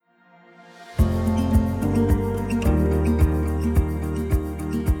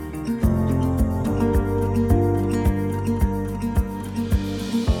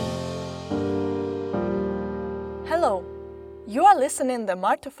listening the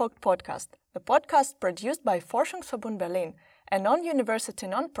Martha Vogt podcast, the podcast produced by Forschungsverbund Berlin, a non-university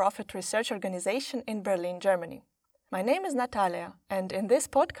non-profit research organization in Berlin, Germany. My name is Natalia, and in this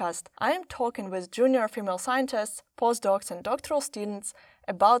podcast, I am talking with junior female scientists, postdocs, and doctoral students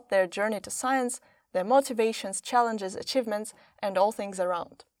about their journey to science, their motivations, challenges, achievements, and all things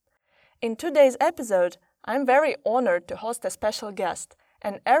around. In today's episode, I'm very honored to host a special guest,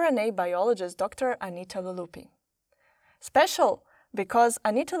 an RNA biologist, Dr. Anita Lulupi. Special because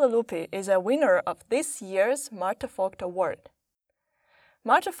Anita Lulupi is a winner of this year's Martha Vogt Award.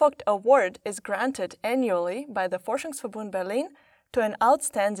 Martha Vogt Award is granted annually by the Forschungsverbund Berlin to an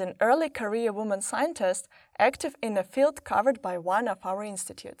outstanding early career woman scientist active in a field covered by one of our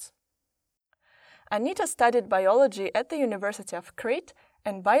institutes. Anita studied biology at the University of Crete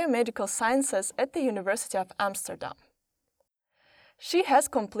and biomedical sciences at the University of Amsterdam. She has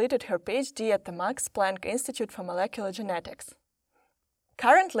completed her PhD at the Max Planck Institute for Molecular Genetics.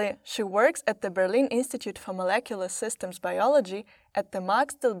 Currently, she works at the Berlin Institute for Molecular Systems Biology at the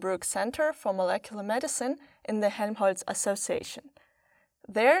Max Delbrück Center for Molecular Medicine in the Helmholtz Association.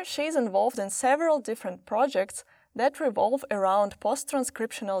 There, she is involved in several different projects that revolve around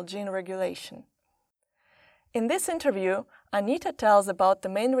post-transcriptional gene regulation. In this interview, Anita tells about the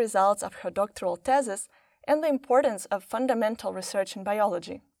main results of her doctoral thesis and the importance of fundamental research in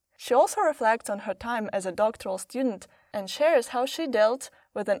biology. She also reflects on her time as a doctoral student and shares how she dealt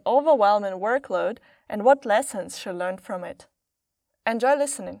with an overwhelming workload and what lessons she learned from it. Enjoy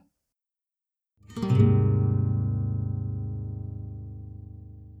listening.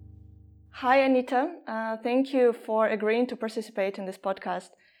 Hi, Anita. Thank you for agreeing to participate in this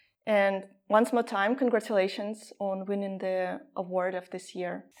podcast. And once more time, congratulations on winning the award of this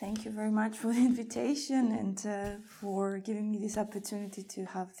year. Thank you very much for the invitation and for giving me this opportunity to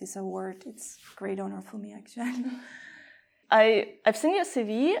have this award. It's a great honor for me, actually. I've seen your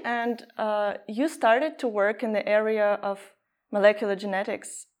CV, and you started to work in the area of molecular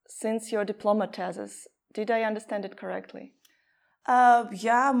genetics since your diploma thesis. Did I understand it correctly?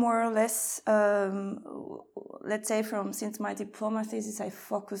 Yeah, more or less. Let's say since my diploma thesis, I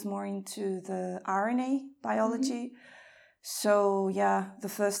focus more into the RNA biology. Mm-hmm. So yeah, the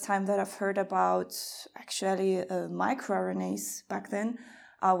first time that I've heard about actually microRNAs back then,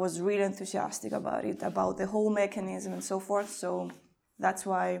 I was really enthusiastic about it, about the whole mechanism and so forth. So that's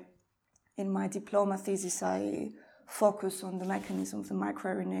why in my diploma thesis, I focus on the mechanism of the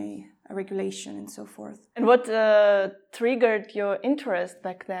microRNA regulation and so forth. And what triggered your interest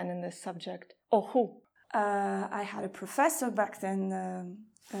back then in this subject? Or who? I had a professor back then,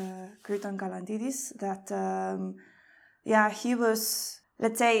 Kriton Galandidis, that, he was,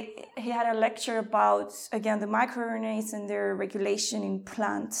 let's say, he had a lecture about, again, the microRNAs and their regulation in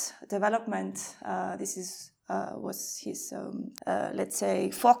plant development. This was his, let's say,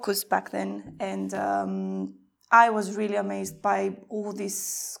 focus back then. And I was really amazed by all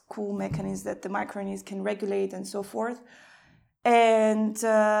these cool mechanisms that the microRNAs can regulate and so forth. And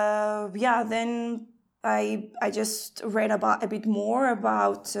then I just read about a bit more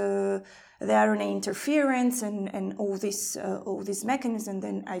about the RNA interference and all these mechanisms. And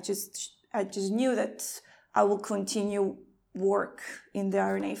then I just knew that I will continue work in the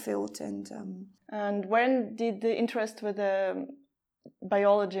RNA field. And when did the interest with the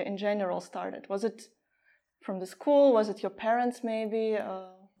biology in general started? Was it from the school? Was it your parents maybe?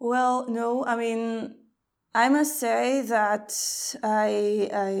 Well, no. I mean, I must say that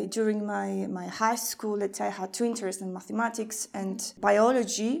I during my high school, let's say, I had two interests in mathematics and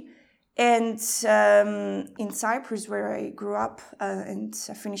biology. And in Cyprus, where I grew up and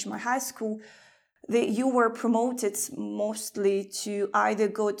I finished my high school, you were promoted mostly to either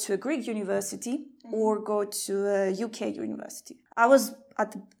go to a Greek university or go to a UK university. I was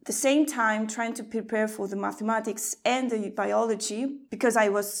at the same time trying to prepare for the mathematics and the biology because I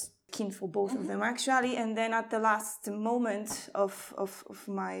was keen for both of them actually. And then at the last moment of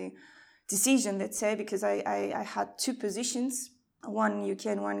my decision, let's say, because I had two positions, one in UK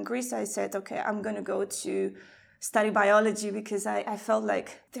and one in Greece, I said, okay, I'm going to go to study biology because I felt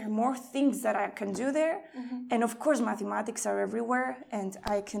like there are more things that I can do there. Mm-hmm. And of course, mathematics are everywhere and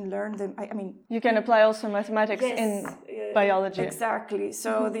I can learn them. I mean, you can apply also mathematics in biology. Exactly.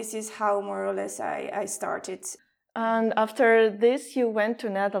 So this is how more or less I started. And after this, you went to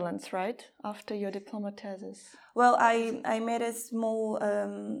Netherlands, right? After your diploma thesis. Well, I made a small,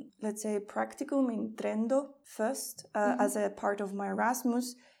 let's say, practicum in Trento first as a part of my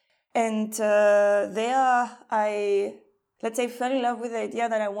Erasmus. And there I, let's say, fell in love with the idea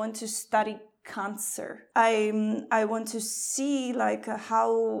that I want to study cancer. I want to see like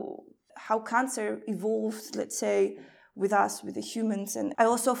how cancer evolved, let's say, with us, with the humans. And I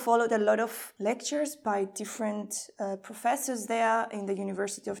also followed a lot of lectures by different professors there in the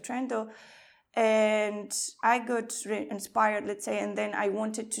University of Trento. And I got inspired, let's say, and then I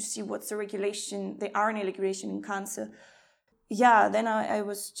wanted to see what's the regulation, the RNA regulation in cancer. Yeah, then I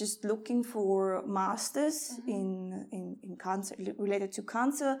was just looking for masters in cancer, related to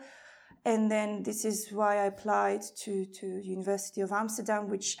cancer. And then this is why I applied to University of Amsterdam,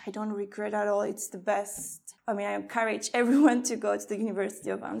 which I don't regret at all. It's the best. I mean, I encourage everyone to go to the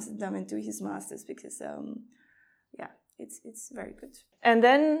University of Amsterdam and do his masters because, it's very good. And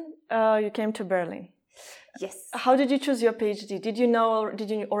then you came to Berlin. Yes. How did you choose your PhD? Did you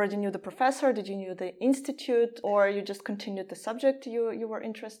already knew the professor? Did you knew the institute? Or you just continued the subject you were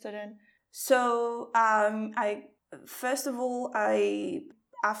interested in? So,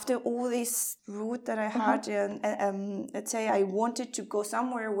 after all this route that I had, let's say I wanted to go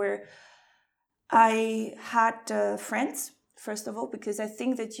somewhere where I had friends, first of all, because I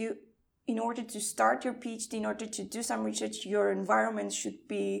think that in order to start your PhD, in order to do some research, your environment should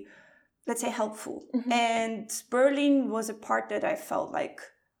be, let's say, helpful. And Berlin was a part that I felt like,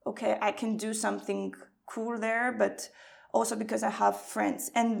 okay, I can do something cool there, but also because I have friends.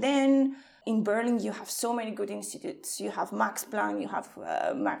 And then in Berlin, you have so many good institutes. You have Max Planck, you have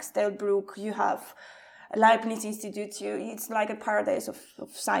Max Delbrück, you have Leibniz Institute. It's like a paradise of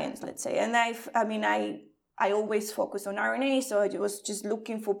science, let's say. And I always focus on RNA, so I was just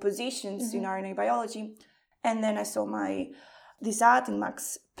looking for positions in RNA biology. And then I saw this ad in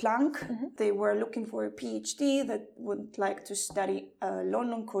Max Planck. They were looking for a PhD that would like to study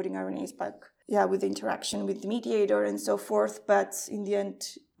London coding RNAs with interaction with the mediator and so forth. But in the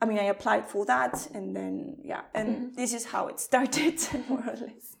end, I applied for that, and then, this is how it started, more or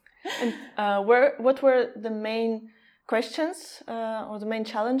less. And what were the main questions or the main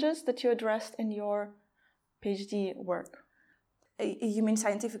challenges that you addressed in your PhD work? You mean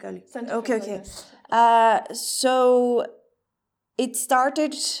scientifically? Okay. Yes. So it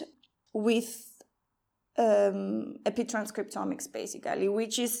started with epitranscriptomics, basically,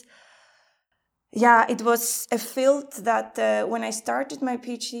 which is, it was a field that when I started my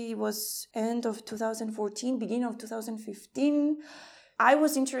PhD, it was end of 2014, beginning of 2015. I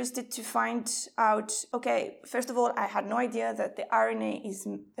was interested to find out, okay, first of all, I had no idea that the RNA is,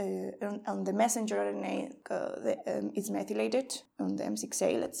 on the messenger RNA, is methylated on the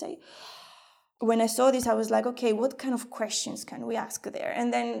M6A, let's say. When I saw this, I was like, okay, what kind of questions can we ask there?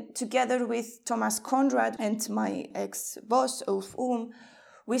 And then together with Thomas Conrad and my ex-boss, Ulf Ulm,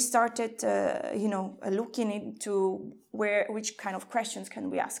 we started, looking into which kind of questions can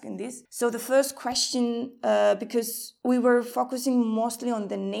we ask in this. So the first question, because we were focusing mostly on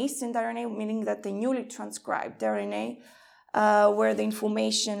the nascent RNA, meaning that the newly transcribed RNA, where the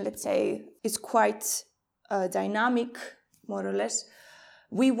information, let's say, is quite dynamic, more or less.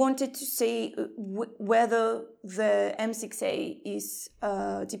 We wanted to say whether the M6A is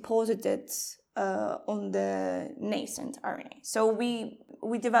deposited on the nascent RNA. So we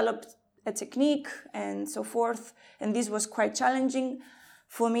developed a technique and so forth, and this was quite challenging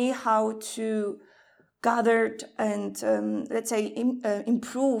for me, how to gather and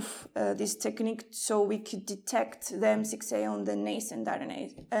improve this technique so we could detect the M6A on the nascent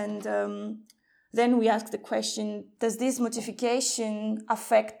RNA. And then we asked the question, does this modification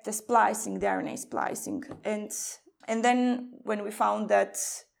affect the splicing, the RNA splicing? And then when we found that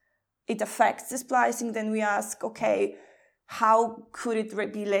it affects the splicing, then we ask, okay, how could it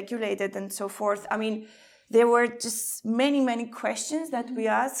be regulated and so forth? There were just many, many questions that we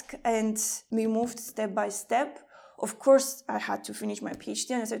asked, and we moved step by step. Of course, I had to finish my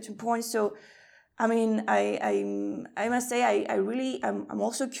PhD at a certain point. So, I must say, I'm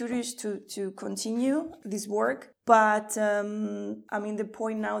also curious to continue this work. But, the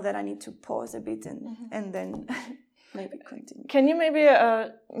point now that I need to pause a bit and then maybe continue. Can you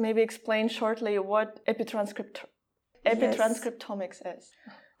maybe explain shortly what epitranscriptomics is?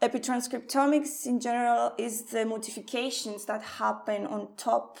 Epitranscriptomics in general is the modifications that happen on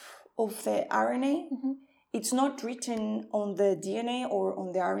top of the RNA. It's not written on the DNA or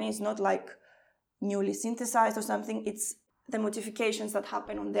on the RNA. It's not like newly synthesized or something. It's the modifications that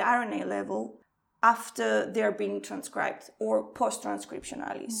happen on the RNA level after they're being transcribed or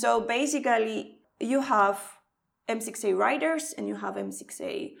post-transcriptionally. So basically, you have M6A writers and you have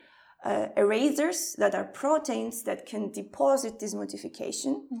M6A erasers that are proteins that can deposit this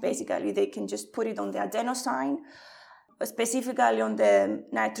modification. Basically, they can just put it on the adenosine, specifically on the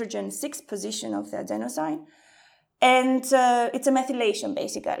nitrogen 6 position of the adenosine. And it's a methylation,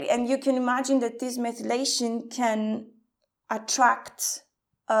 basically. And you can imagine that this methylation can attract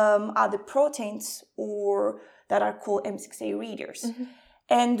other proteins or that are called M6A readers.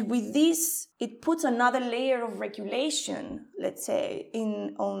 And with this, it puts another layer of regulation, let's say,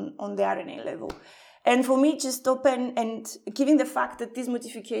 on the RNA level. And for me, just open and given the fact that this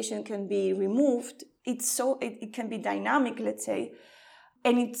modification can be removed, it can be dynamic, let's say.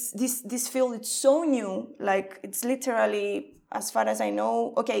 And it's this field, it's so new, like it's literally, as far as I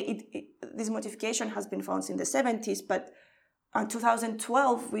know, this modification has been found in the 70s, but in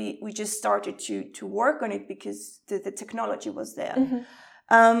 2012, we just started to work on it because the technology was there.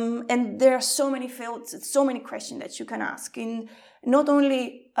 And there are so many fields, so many questions that you can ask in not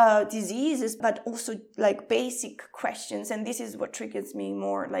only diseases, but also like basic questions. And this is what triggers me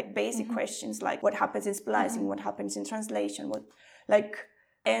more, like basic questions, like what happens in splicing, what happens in translation,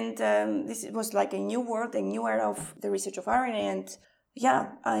 this was like a new world, a new era of the research of RNA. And yeah,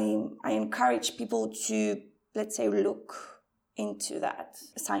 I encourage people to, let's say, look into that,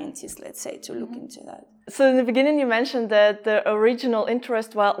 scientists, let's say, to look into that. So in the beginning you mentioned that the original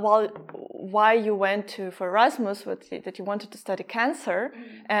interest why you went for Erasmus was that you wanted to study cancer,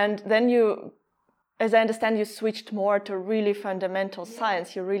 and then you, as I understand, you switched more to really fundamental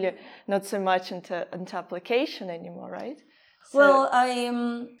science. You're really not so much into application anymore, right? So, well,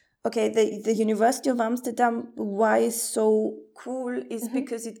 the University of Amsterdam, why it's so cool is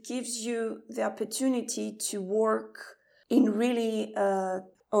because it gives you the opportunity to work in really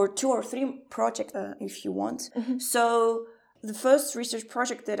or 2 or 3 projects if you want. So the first research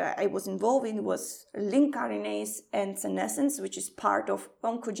project that I was involved in was link RNAs and senescence, which is part of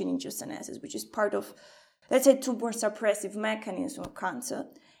oncogene-induced senescence, which is part of, let's say, tumor suppressive mechanism of cancer.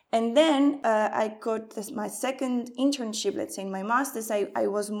 And then I got my second internship, let's say, in my master's. I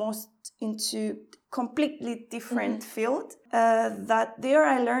was most into completely different field. That there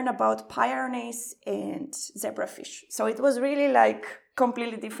I learned about piRNAs and zebrafish. So it was really like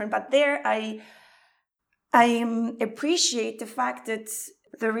completely different. But there I appreciate the fact that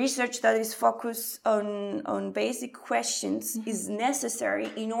the research that is focused on basic questions is necessary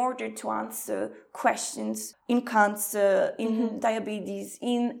in order to answer questions in cancer, in diabetes,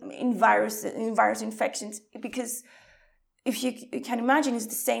 in virus infections. Because if you can imagine, it's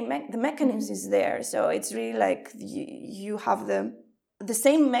the same, the mechanism is there. So it's really like you have the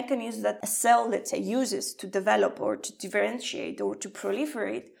same mechanism that a cell, let's say, uses to develop or to differentiate or to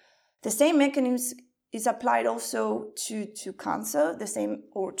proliferate. The same mechanism is applied also to cancer, the same,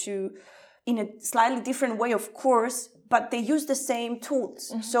 or to, in a slightly different way, of course, but they use the same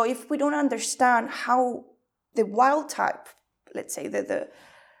tools. So if we don't understand how the wild type, let's say, the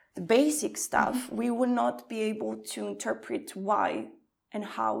basic stuff, we will not be able to interpret why and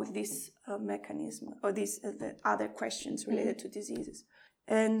how this mechanism or these the other questions related to diseases.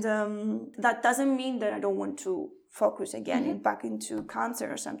 And that doesn't mean that I don't want to focus again back into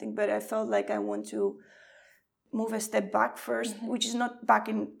cancer or something, but I felt like I want to move a step back first, which is not back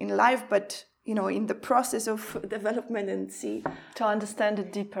in life, but in the process of development, and see to understand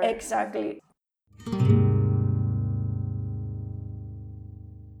it deeper. Exactly.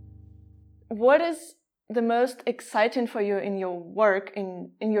 What is the most exciting for you in your work,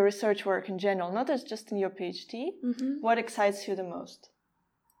 in your research work in general, not as just in your PhD? What excites you the most?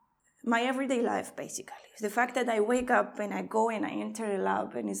 My everyday life, basically. The fact that I wake up and I go and I enter a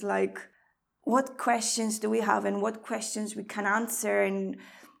lab, and it's like, what questions do we have and what questions we can answer, and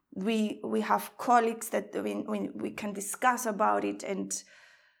we have colleagues that we can discuss about it. And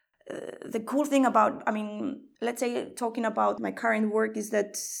the cool thing about, let's say, talking about my current work is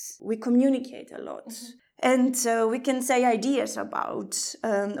that we communicate a lot. And we can say ideas about,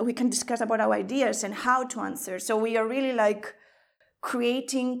 we can discuss about our ideas and how to answer. So we are really like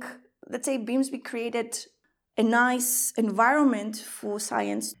creating, let's say, BIMSB created a nice environment for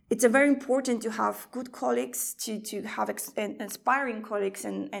science. It's very important to have good colleagues, to have inspiring colleagues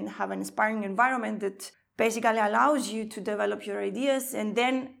and have an inspiring environment that basically allows you to develop your ideas. And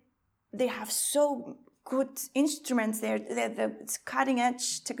then they have so good instruments there. It's cutting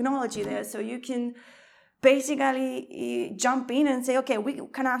edge technology there. So you can basically jump in and say, okay, we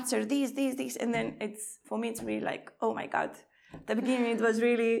can answer these. And then for me, it's really like, oh my God. At the beginning, it was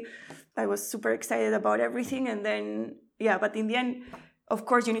really, I was super excited about everything. And then, but in the end, of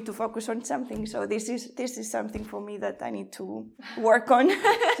course, you need to focus on something. So this is something for me that I need to work on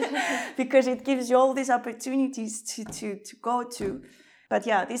because it gives you all these opportunities to go to. But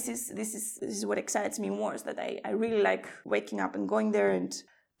this is what excites me more, is that I really like waking up and going there and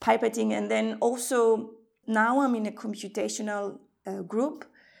pipetting. And then also now I'm in a computational group.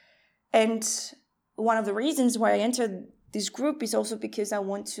 And one of the reasons why I entered this group is also because I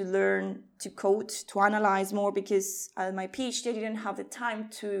want to learn to code, to analyze more, because my PhD didn't have the time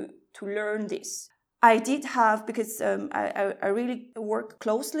to learn this. I did have, because I really work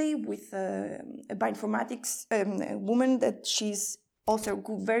closely with a bioinformatics woman that she's also a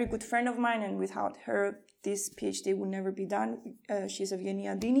very good friend of mine, and without her, this PhD would never be done. She's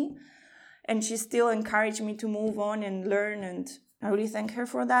Evgenia Adini, and she still encouraged me to move on and learn, and I really thank her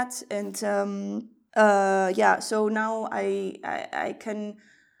for that. And so now I can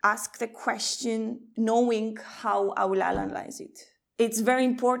ask the question knowing how I will analyze it. It's very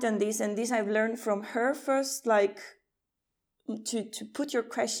important, this I've learned from her first, like to put your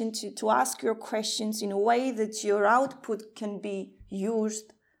question, to ask your questions in a way that your output can be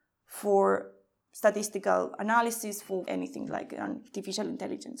used for statistical analysis, for anything like artificial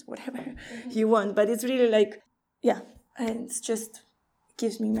intelligence, whatever you want. But it's really like, and it's just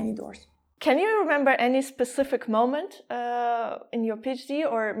gives me many doors. Can you remember any specific moment in your PhD,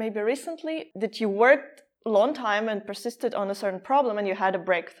 or maybe recently, that you worked a long time and persisted on a certain problem and you had a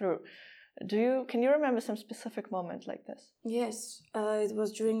breakthrough? Can you remember some specific moment like this? Yes, it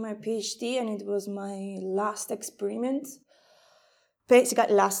was during my PhD, and it was my last experiment.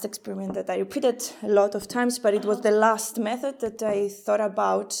 Basically, last experiment that I repeated a lot of times, but it was the last method that I thought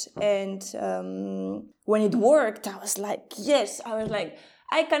about. And when it worked, I was like, yes,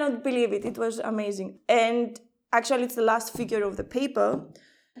 I cannot believe it. It was amazing. And actually, it's the last figure of the paper.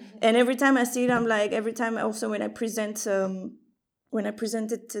 And every time I see it, I'm like, every time also when I presented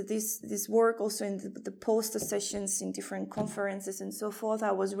this work also in the poster sessions in different conferences and so forth,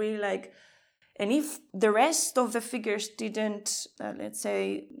 I was really like, and if the rest of the figures didn't, let's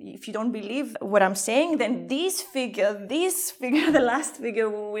say, if you don't believe what I'm saying, then this figure, the last figure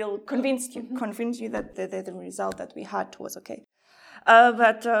will convince you that the result that we had was okay.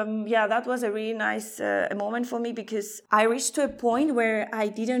 That was a really nice moment for me, because I reached to a point where I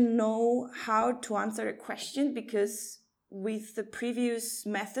didn't know how to answer a question, because with the previous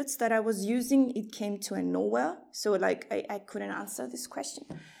methods that I was using, it came to a nowhere. So I couldn't answer this question.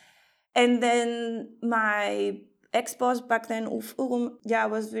 And then my ex-boss back then, Ulf Urum,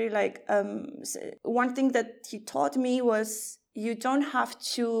 was really like, one thing that he taught me was you don't have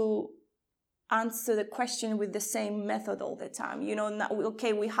to answer the question with the same method all the time. You know,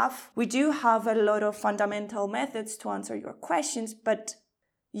 okay, we do have a lot of fundamental methods to answer your questions, but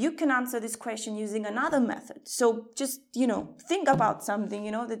you can answer this question using another method. So just, think about something,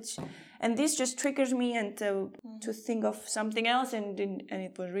 and this just triggers me and to think of something else. And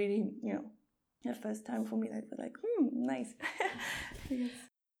it was really, the first time for me that was like, nice. Yes.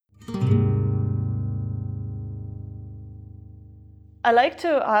 I like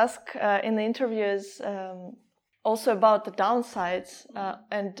to ask in the interviews also about the downsides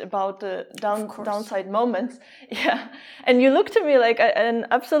and about the downside moments. Yeah, and you look to me like an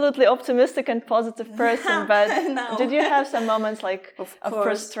absolutely optimistic and positive person, but No. Did you have some moments like of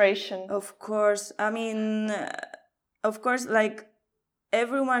frustration? Of course. I mean, of course, like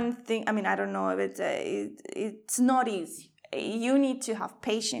everyone I don't know, but it's not easy. You need to have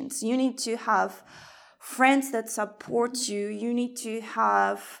patience. You need to have friends that support you. You need to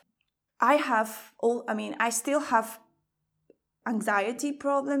have... I still have anxiety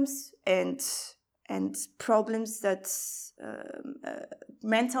problems and problems that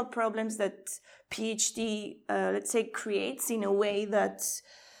mental problems that PhD, let's say, creates in a way that,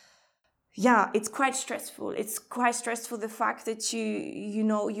 it's quite stressful. It's quite stressful, the fact that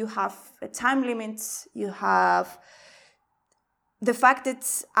you have a time limit. You have the fact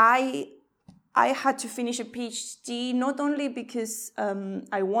that I had to finish a PhD, not only because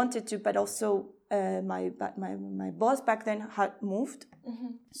I wanted to, but also my boss back then had moved.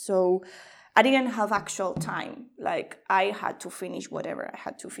 Mm-hmm. So I didn't have actual time. Like, I had to finish whatever I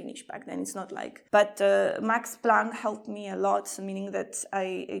had to finish back then. It's not like... But Max Planck helped me a lot, meaning that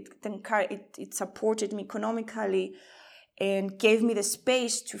it supported me economically and gave me the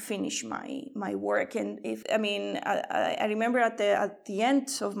space to finish my work. And I remember at the end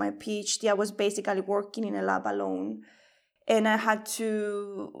of my PhD, I was basically working in a lab alone, and I had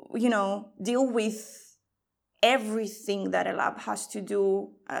to, deal with everything that a lab has to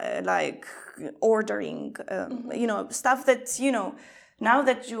do, like ordering, stuff that, now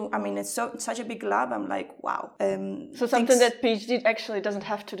that it's such a big lab, I'm like, wow. So something that PhD actually doesn't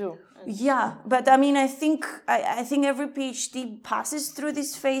have to do. Yeah, but I think every PhD passes through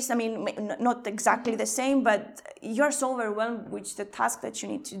this phase. Not exactly the same, but you're so overwhelmed with the task that you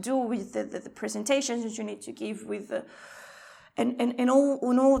need to do, with the presentations that you need to give, with and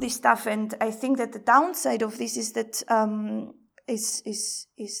all this stuff. And I think that the downside of this is that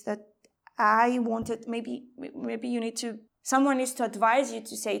is that I wanted maybe you need to... Someone needs to advise you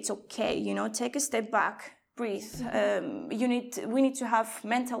to say it's okay, take a step back breathe. We need to have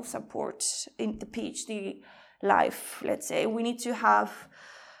mental support in the PhD life, let's say. We need to have,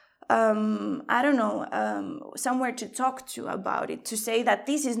 somewhere to talk to about it, to say that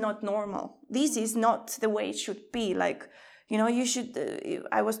this is not normal. This is not the way it should be. Like, you should,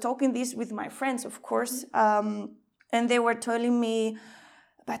 I was talking this with my friends, of course, and they were telling me,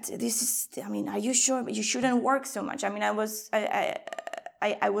 but are you sure you shouldn't work so much? I mean, I was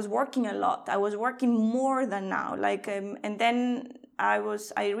working a lot. I was working more than now. Like, and then I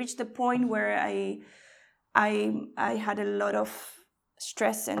reached the point where I had a lot of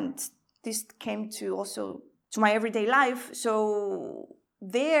stress, and this came to my everyday life. So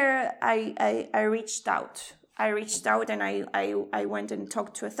there, I reached out. And I went and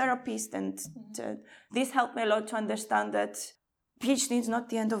talked to a therapist, and this helped me a lot to understand that PhD is not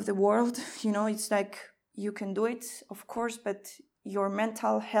the end of the world. It's like you can do it, of course, but your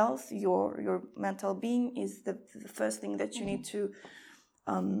mental health, your mental being is the first thing that you need to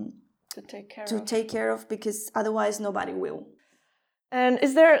take care of, because otherwise nobody will. And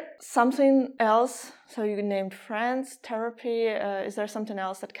is there something else? So you named friends, therapy. Is there something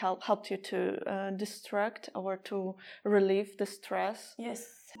else that helped you to distract or to relieve the stress? Yes,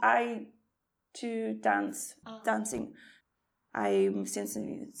 dancing.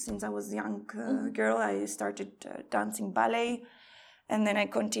 Since I was a young girl, I started dancing ballet, and then I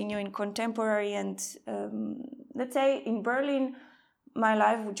continue in contemporary. And let's say in Berlin, my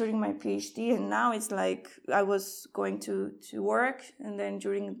life during my PhD, and now it's like I was going to work, and then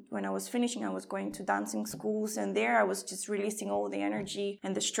when I was finishing, I was going to dancing schools, and there I was just releasing all the energy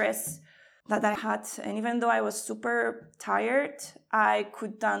and the stress that I had. And even though I was super tired, I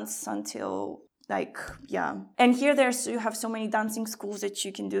could dance until and here you have so many dancing schools that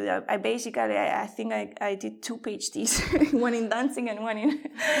you can do that. I think I did 2 PhDs, one in dancing and one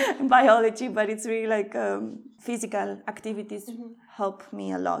in biology, but it's really like physical activities help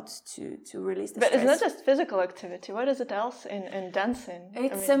me a lot to release the stress. But it's not just physical activity. What is it else in dancing?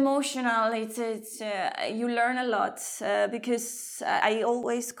 It's emotional. It's you learn a lot because I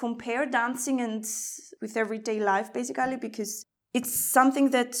always compare dancing and with everyday life, basically, because it's something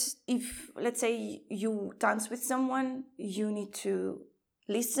that if, let's say, you dance with someone, you need to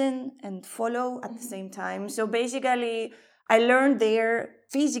listen and follow at the same time. So basically, I learned there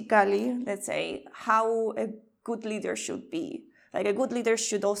physically, let's say, how a good leader should be. Like, a good leader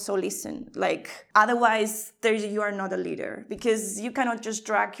should also listen. Like, otherwise, you are not a leader, because you cannot just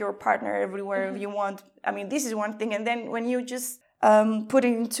drag your partner everywhere you want. I mean, this is one thing. And then when you just put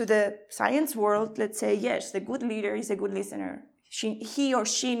it into the science world, let's say, yes, the good leader is a good listener. He or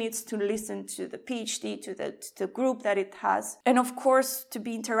she needs to listen to the PhD, to the group that it has. And of course, to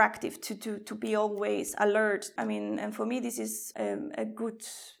be interactive, to be always alert. I mean, and for me, this is a good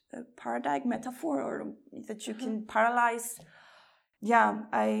paradigm metaphor, or that you can paralyze. Yeah,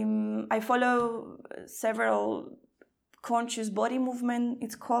 I follow several conscious body movement,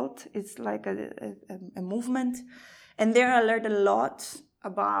 it's called. It's like a movement. And there I learned a lot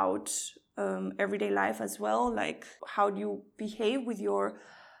about everyday life as well, like how do you behave with your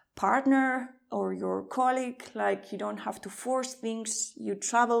partner or your colleague. Like, you don't have to force things, you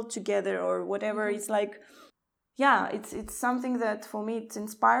travel together or whatever. It's like, yeah, it's something that for me it's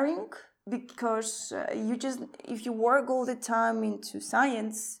inspiring, because if you work all the time into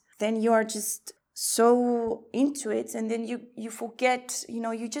science, then you are just so into it, and then you forget,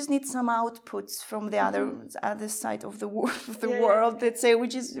 you just need some outputs from the other side of the world, let's say,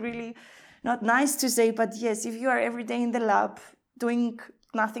 which is really not nice to say, but yes, if you are every day in the lab doing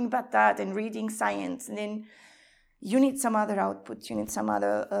nothing but that and reading science, and then you need some other output, you need some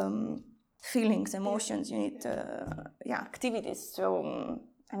other feelings, emotions, you need activities, so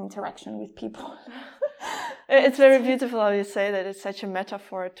an interaction with people. It's very beautiful how you say that it's such a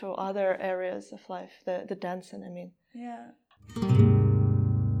metaphor to other areas of life, the dancing, I mean. Yeah.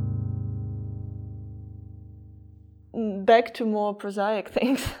 Back to more prosaic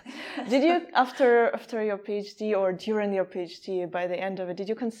things. Did you, after your PhD or during your PhD, by the end of it, did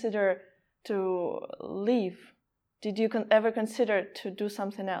you consider to leave? Did you ever consider to do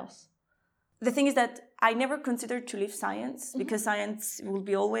something else? The thing is that I never considered to leave science, because science will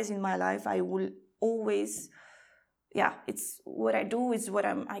be always in my life. I will always, it's what I do, is what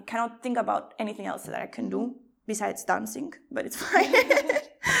I cannot think about anything else that I can do besides dancing, but it's fine.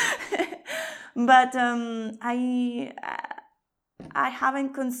 But I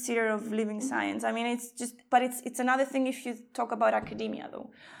haven't considered of leaving science. I mean, it's another thing if you talk about academia,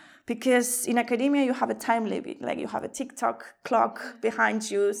 though. Because in academia, you have a time limit, like you have a tick-tock clock behind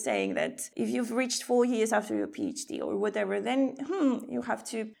you saying that if you've reached 4 years after your PhD or whatever, then you have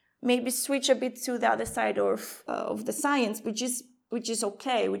to maybe switch a bit to the other side of the science, which is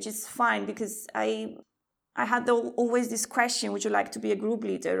okay, which is fine, because I had always this question: would you like to be a group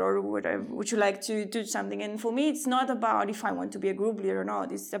leader, or would you like to do something? And for me, it's not about if I want to be a group leader or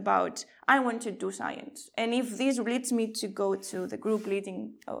not. It's about I want to do science, and if this leads me to go to the group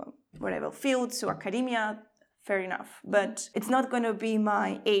leading whatever fields or academia, fair enough. But it's not going to be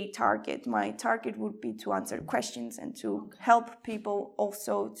my target. My target would be to answer questions and to help people,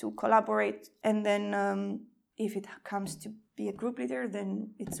 also to collaborate. And then if it comes to be a group leader,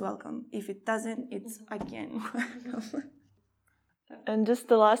 then it's welcome. If it doesn't, it's again welcome. And just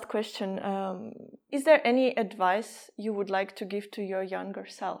the last question, is there any advice you would like to give to your younger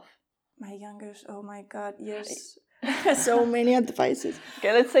self? My younger, oh my God, yes. So many advices.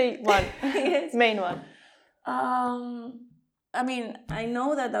 Okay, let's say one, Yes. main one. I mean, I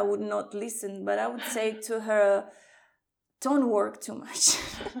know that I would not listen, but I would say to her, don't work too much.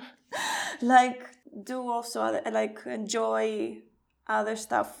 Like, do also, like, enjoy other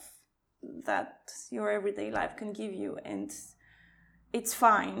stuff that your everyday life can give you. And it's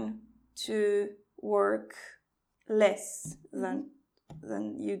fine to work less than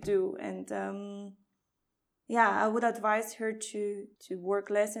you do. And I would advise her to work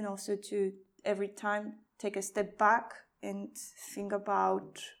less, and also to every time take a step back and think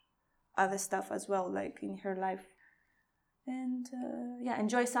about other stuff as well, like in her life. And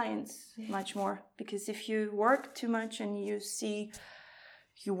enjoy science much more, because if you work too much and you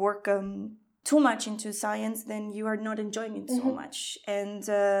work too much into science, then you are not enjoying it so much. And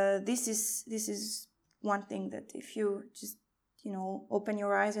this is one thing that if you just open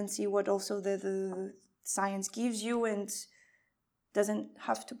your eyes and see what also the science gives you, and doesn't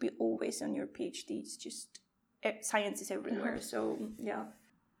have to be always on your PhD. It's just science is everywhere. So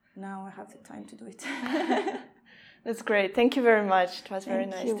now I have the time to do it. That's great. Thank you very much. It was a very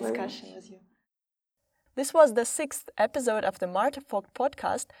nice discussion with you. This was the 6th episode of the Martha Vogt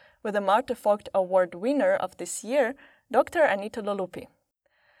podcast with the Martha Vogt Award winner of this year, Dr. Anita Lolupi.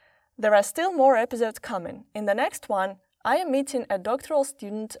 There are still more episodes coming. In the next one, I am meeting a doctoral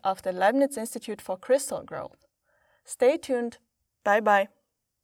student of the Leibniz Institute for Crystal Growth. Stay tuned. Bye-bye.